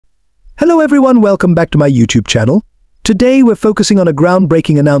Hello everyone, welcome back to my YouTube channel. Today we're focusing on a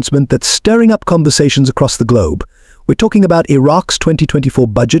groundbreaking announcement that's stirring up conversations across the globe. We're talking about Iraq's 2024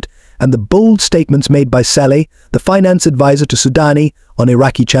 budget and the bold statements made by Saleh, the finance advisor to Sudani, on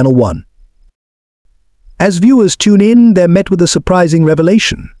Iraqi Channel 1. As viewers tune in, they're met with a surprising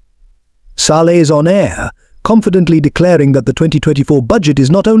revelation. Saleh is on air, confidently declaring that the 2024 budget is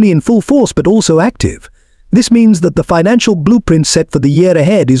not only in full force but also active. This means that the financial blueprint set for the year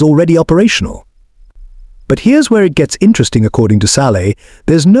ahead is already operational. But here's where it gets interesting. According to Saleh,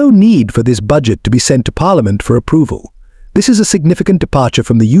 there's no need for this budget to be sent to Parliament for approval. This is a significant departure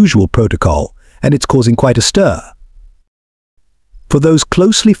from the usual protocol, and it's causing quite a stir. For those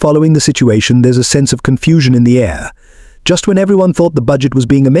closely following the situation, there's a sense of confusion in the air. Just when everyone thought the budget was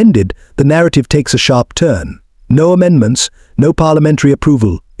being amended, the narrative takes a sharp turn. No amendments, no parliamentary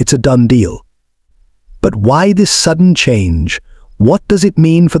approval, it's a done deal. But why this sudden change? What does it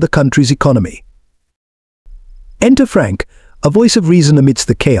mean for the country's economy? Enter Frank, a voice of reason amidst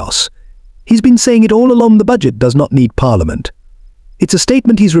the chaos. He's been saying it all along: the budget does not need Parliament. It's a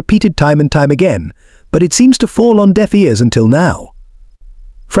statement he's repeated time and time again, but it seems to fall on deaf ears until now.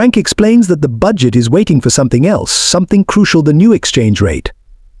 Frank explains that the budget is waiting for something else, something crucial: the new exchange rate.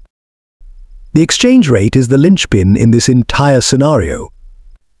 The exchange rate is the linchpin in this entire scenario.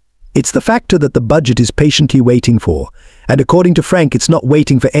 It's the factor that the budget is patiently waiting for, and according to Frank, it's not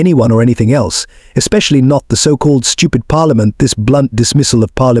waiting for anyone or anything else, especially not the so-called stupid parliament. This blunt dismissal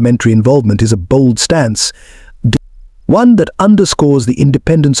of parliamentary involvement is a bold stance, one that underscores the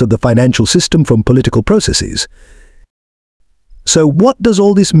independence of the financial system from political processes. So what does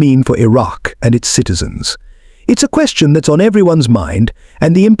all this mean for Iraq and its citizens? It's a question that's on everyone's mind,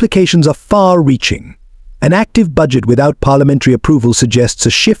 and the implications are far-reaching. An active budget without parliamentary approval suggests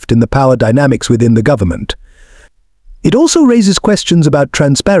a shift in the power dynamics within the government. It also raises questions about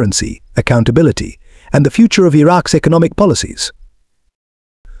transparency, accountability, and the future of Iraq's economic policies.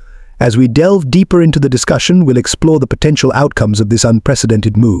 As we delve deeper into the discussion, we'll explore the potential outcomes of this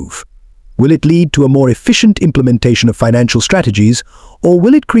unprecedented move. Will it lead to a more efficient implementation of financial strategies, or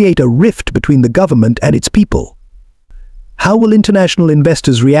will it create a rift between the government and its people? How will international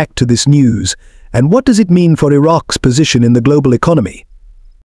investors react to this news, and what does it mean for Iraq's position in the global economy?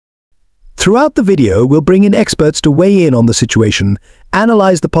 Throughout the video, we'll bring in experts to weigh in on the situation,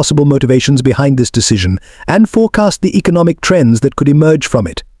 analyze the possible motivations behind this decision, and forecast the economic trends that could emerge from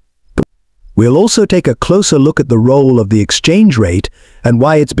it. We'll also take a closer look at the role of the exchange rate and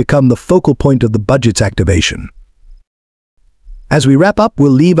why it's become the focal point of the budget's activation. As we wrap up,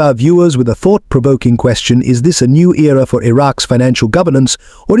 we'll leave our viewers with a thought-provoking question: is this a new era for Iraq's financial governance,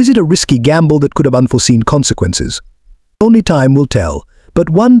 or is it a risky gamble that could have unforeseen consequences? Only time will tell, but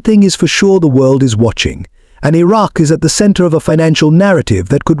one thing is for sure: the world is watching, and Iraq is at the center of a financial narrative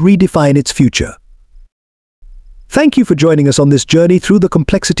that could redefine its future. Thank you for joining us on this journey through the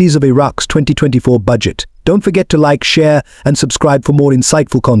complexities of Iraq's 2024 budget. Don't forget to like, share, and subscribe for more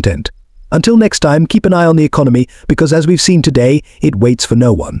insightful content. Until next time, keep an eye on the economy, because as we've seen today, it waits for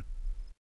no one.